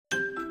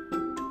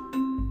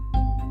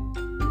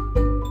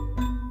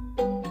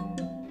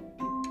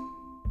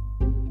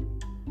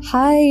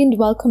Hi, and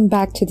welcome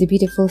back to the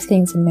Beautiful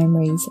Things and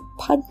Memories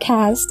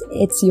podcast.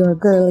 It's your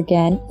girl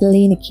again,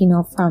 Elena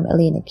Aquino from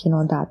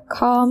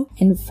elenaquino.com.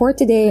 And for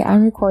today,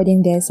 I'm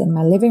recording this in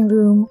my living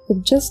room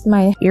with just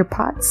my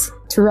earpods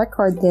to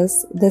record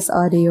this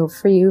audio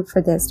for you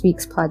for this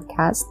week's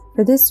podcast.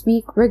 For this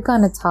week, we're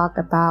gonna talk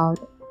about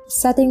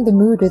setting the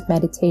mood with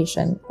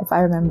meditation, if I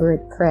remember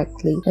it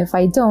correctly. If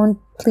I don't,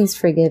 please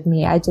forgive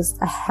me. I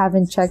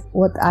haven't checked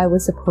what I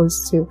was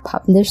supposed to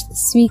publish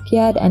this week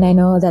yet, and I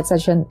know that's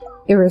such an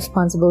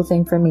irresponsible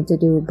thing for me to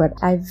do, but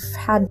I've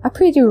had a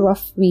pretty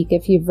rough week.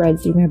 If you've read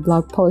through my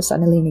blog post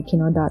on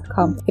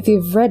elenaquino.com, if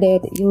you've read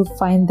it, you'll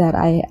find that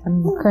I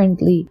am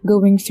currently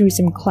going through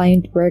some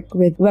client work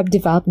with web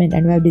development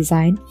and web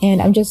design,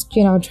 and I'm just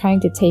trying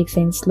to take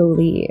things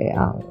slowly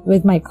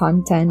with my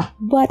content,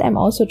 but I'm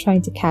also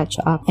trying to catch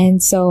up.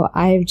 And so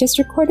I've just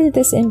recorded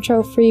this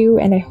intro for you,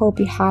 and I hope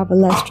you have a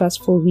less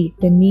stressful week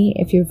than me.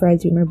 If you've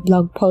read through my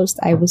blog post,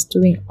 I was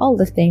doing all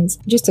the things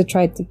just to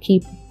try to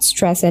keep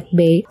stress at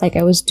bay. Like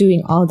I was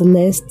doing all the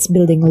lists,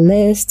 building a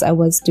list, I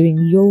was doing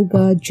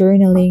yoga,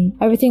 journaling,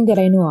 everything that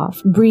I know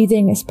of.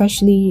 Breathing,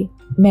 especially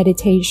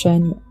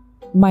meditation,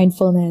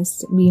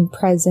 mindfulness, being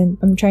present.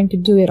 I'm trying to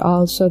do it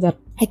all so that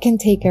I can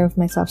take care of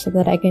myself, so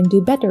that I can do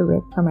better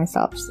work for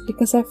myself.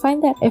 Because I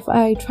find that if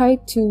I try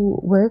to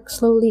work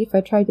slowly, if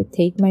I try to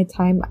take my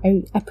time,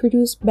 I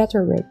produce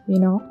better work,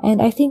 And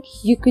I think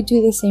you could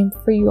do the same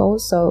for you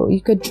also.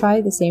 You could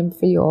try the same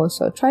for you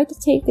also. Try to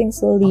take things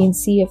slowly and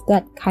see if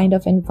that kind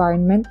of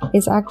environment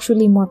is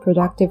actually more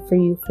productive for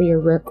you, for your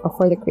work, or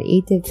for the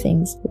creative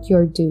things that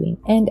you're doing.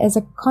 And as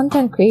a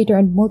content creator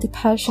and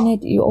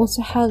multi-passionate, you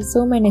also have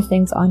so many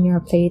things on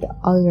your plate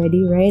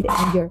already, right?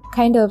 And you're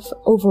kind of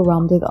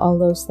overwhelmed with all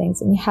those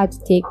things, and you had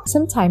to take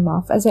some time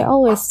off. As I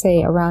always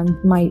say around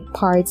my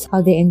parts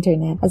of the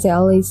internet, as I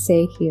always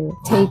say here,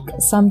 take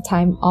some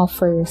time off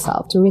for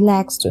yourself, to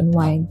relax, to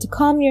unwind, to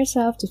calm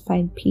yourself, to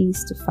find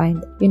peace, to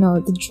find,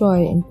 the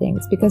joy in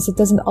things, because it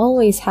doesn't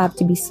always have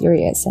to be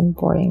serious and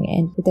boring,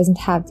 and it doesn't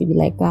have to be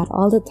like that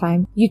all the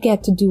time. You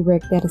get to do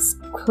work that is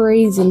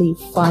crazily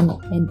fun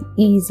and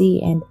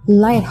easy and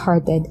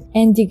lighthearted,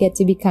 and you get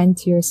to be kind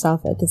to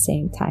yourself at the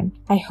same time.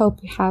 I hope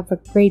you have a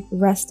great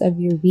rest of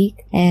your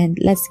week, and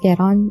let's get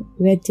on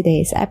with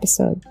today's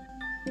episode.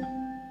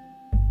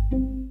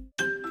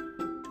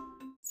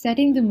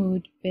 Setting the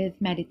mood with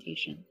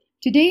meditation.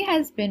 Today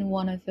has been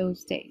one of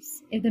those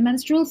days. If the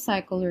menstrual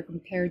cycle were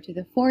compared to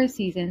the 4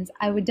 seasons,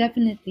 I would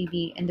definitely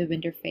be in the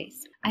winter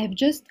phase. I have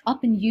just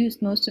up and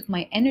used most of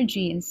my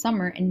energy in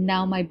summer, and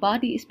now my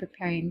body is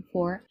preparing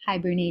for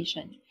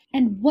hibernation.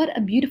 And what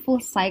a beautiful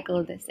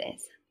cycle this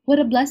is. What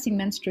a blessing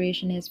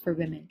menstruation is for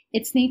women.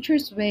 It's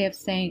nature's way of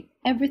saying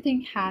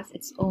everything has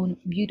its own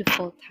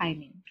beautiful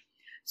timing.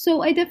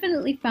 So I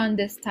definitely found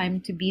this time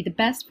to be the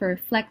best for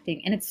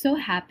reflecting, and it so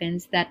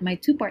happens that my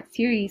 2-part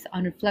series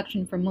on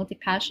reflection for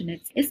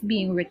multi-passionates is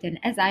being written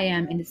as I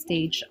am in the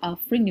stage of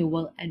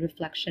renewal and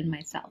reflection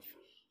myself.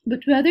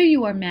 But whether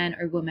you are man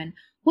or woman,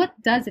 what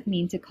does it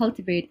mean to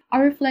cultivate a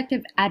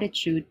reflective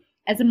attitude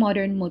as a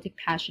modern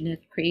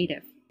multi-passionate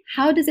creative?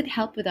 How does it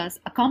help with us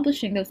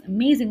accomplishing those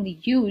amazingly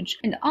huge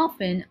and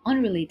often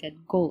unrelated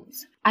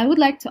goals? I would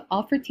like to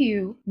offer to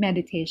you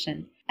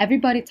meditation.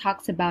 Everybody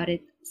talks about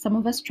it. Some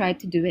of us try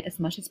to do it as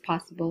much as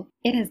possible.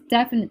 It has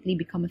definitely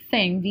become a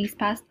thing these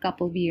past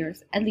couple of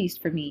years, at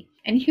least for me.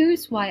 And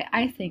here's why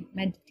I think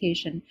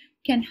meditation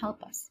can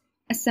help us.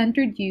 A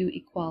centered you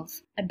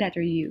equals a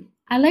better you.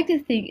 I like to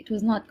think it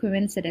was not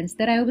coincidence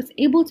that I was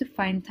able to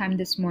find time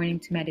this morning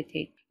to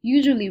meditate.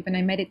 Usually when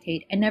I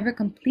meditate, I never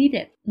complete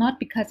it, not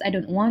because I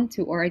don't want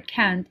to or I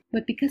can't,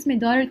 but because my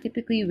daughter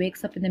typically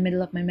wakes up in the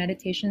middle of my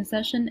meditation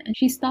session and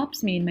she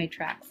stops me in my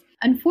tracks.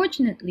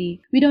 Unfortunately,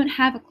 we don't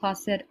have a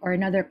closet or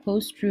another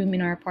closed room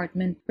in our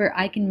apartment where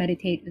I can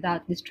meditate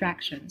without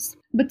distractions.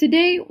 But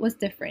today was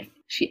different.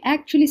 She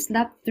actually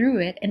slept through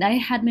it, and I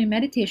had my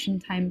meditation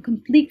time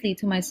completely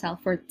to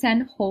myself for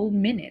 10 whole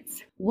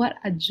minutes. What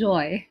a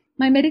joy!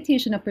 My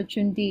meditation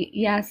opportunity,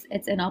 yes,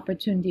 it's an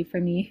opportunity for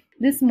me.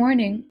 This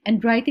morning,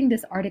 and writing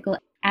this article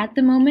at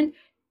the moment,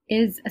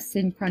 is a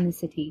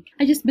synchronicity.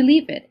 I just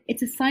believe it.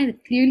 It's a sign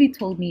that clearly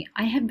told me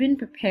I have been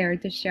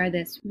prepared to share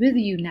this with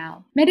you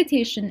now.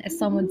 Meditation, as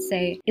some would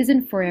say,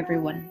 isn't for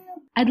everyone.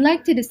 I'd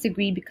like to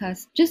disagree,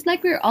 because just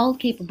like we're all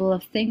capable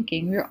of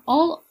thinking, we're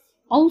all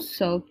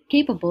also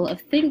capable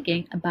of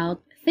thinking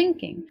about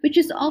thinking, which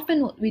is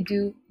often what we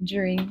do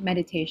during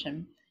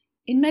meditation.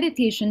 In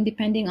meditation,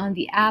 depending on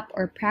the app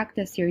or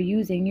practice you're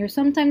using, you're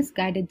sometimes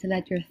guided to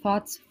let your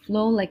thoughts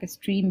flow like a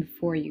stream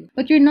before you.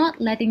 But you're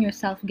not letting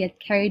yourself get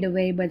carried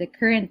away by the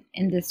current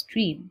in this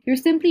stream. You're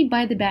simply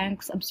by the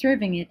banks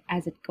observing it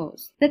as it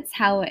goes. That's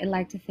how I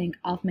like to think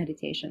of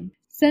meditation.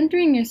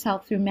 Centering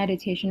yourself through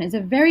meditation is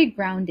a very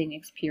grounding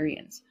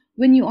experience.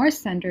 When you are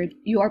centered,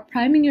 you are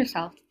priming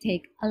yourself to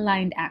take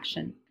aligned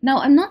action. Now,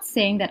 I'm not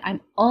saying that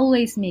I'm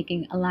always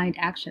making aligned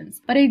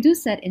actions, but I do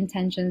set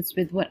intentions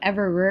with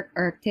whatever work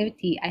or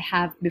activity I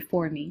have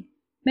before me.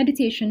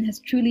 Meditation has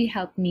truly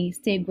helped me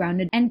stay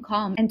grounded and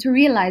calm, and to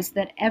realize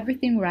that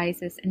everything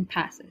rises and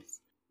passes.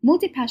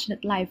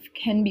 Multi-passionate life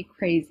can be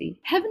crazy.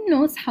 Heaven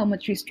knows how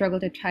much we struggle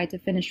to try to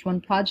finish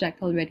one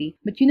project already.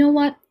 But you know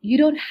what? You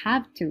don't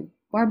have to.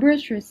 Barbara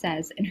Sher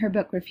says in her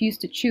book Refuse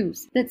to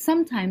Choose that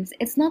sometimes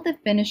it's not the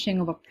finishing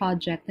of a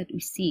project that we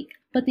seek,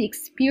 but the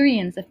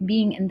experience of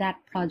being in that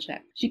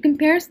project. She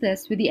compares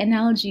this with the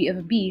analogy of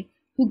a bee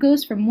who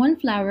goes from one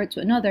flower to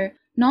another,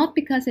 not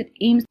because it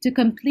aims to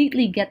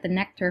completely get the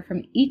nectar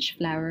from each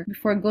flower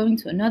before going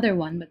to another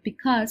one, but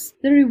because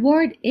the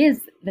reward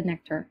is the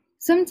nectar.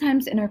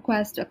 Sometimes in our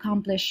quest to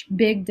accomplish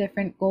big,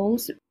 different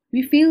goals,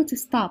 we fail to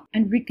stop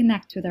and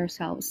reconnect with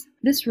ourselves.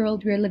 This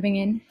world we're living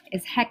in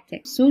is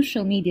hectic,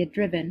 social media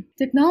driven.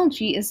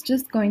 Technology is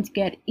just going to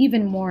get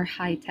even more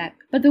high-tech.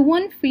 But the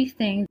one free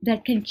thing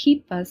that can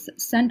keep us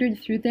centered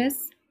through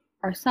this,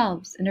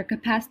 ourselves and our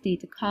capacity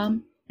to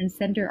calm and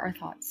center our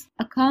thoughts.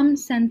 A calm,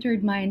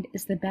 centered mind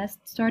is the best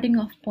starting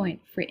off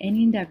point for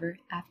any endeavor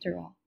after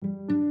all.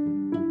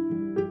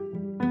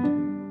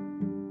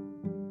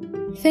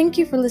 Thank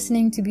you for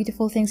listening to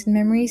Beautiful Things in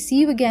Memory. See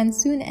you again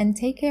soon and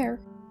take care.